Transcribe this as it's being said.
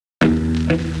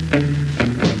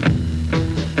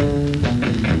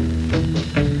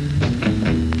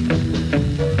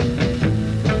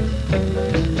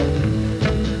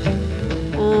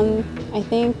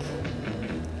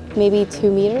maybe 2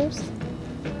 meters.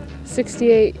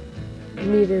 68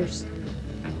 meters.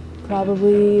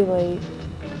 Probably like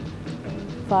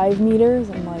 5 meters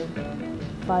in like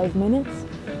 5 minutes.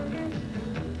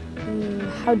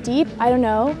 How deep? I don't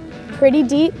know. Pretty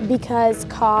deep because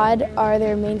cod are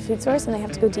their main food source and they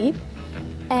have to go deep.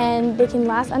 And they can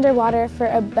last underwater for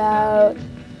about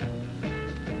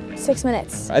 6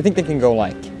 minutes. I think they can go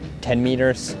like 10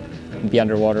 meters and be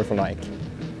underwater for like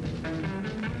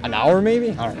an hour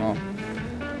maybe? I don't know.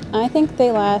 I think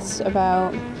they last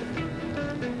about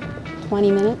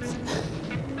 20 minutes.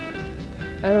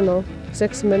 I don't know.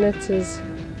 6 minutes is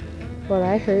what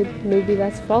I heard. Maybe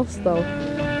that's false though.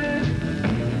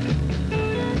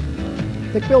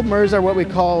 Thick-billed murres are what we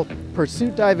call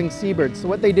pursuit diving seabirds. So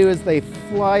what they do is they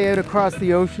fly out across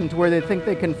the ocean to where they think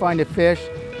they can find a fish,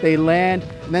 they land,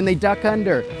 and then they duck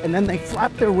under, and then they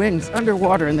flap their wings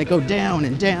underwater and they go down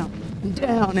and down and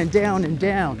down and down and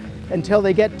down until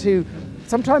they get to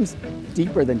sometimes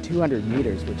deeper than 200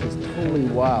 meters, which is totally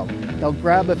wild. They'll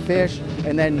grab a fish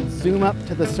and then zoom up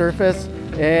to the surface,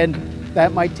 and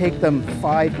that might take them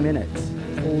 5 minutes.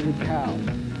 Holy cow,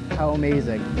 how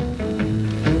amazing.